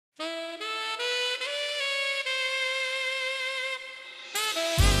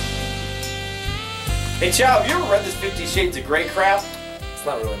Hey Chow, have you ever read this 50 Shades of Grey crap? It's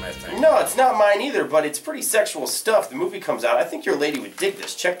not really my thing. No, it's not mine either, but it's pretty sexual stuff. The movie comes out. I think your lady would dig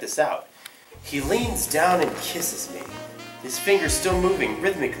this. Check this out. He leans down and kisses me, his fingers still moving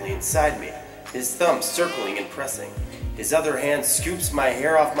rhythmically inside me, his thumb circling and pressing. His other hand scoops my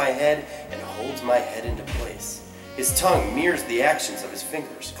hair off my head and holds my head into place. His tongue mirrors the actions of his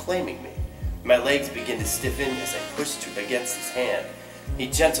fingers, claiming me. My legs begin to stiffen as I push against his hand. He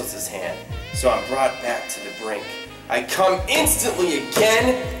gentles his hand, so I'm brought back to the brink. I come instantly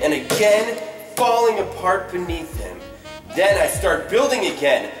again and again, falling apart beneath him. Then I start building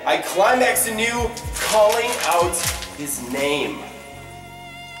again. I climax anew, calling out his name.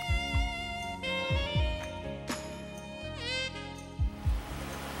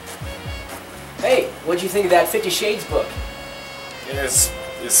 Hey, what'd you think of that 50 Shades book? It's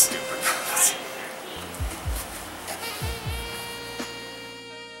stupid.